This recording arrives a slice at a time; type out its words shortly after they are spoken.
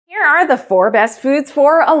are the 4 best foods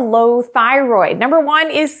for a low thyroid. Number 1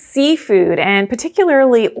 is seafood, and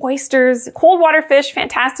particularly oysters. Cold water fish,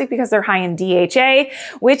 fantastic because they're high in DHA,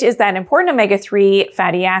 which is that important omega-3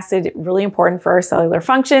 fatty acid, really important for our cellular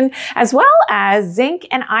function, as well as zinc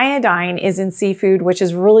and iodine is in seafood, which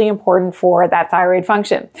is really important for that thyroid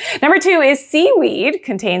function. Number 2 is seaweed,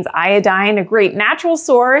 contains iodine, a great natural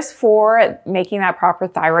source for making that proper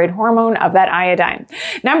thyroid hormone of that iodine.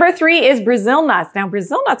 Number 3 is Brazil nuts. Now,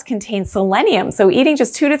 Brazil nuts contain selenium, so eating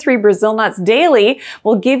just 2 to 3 Brazil nuts daily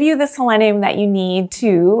will give you the selenium that you need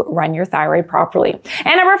to run your thyroid properly.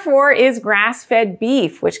 And number 4 is grass-fed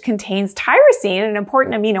beef, which contains tyrosine, an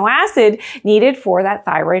important amino acid needed for that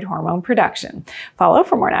thyroid hormone production. Follow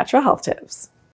for more natural health tips.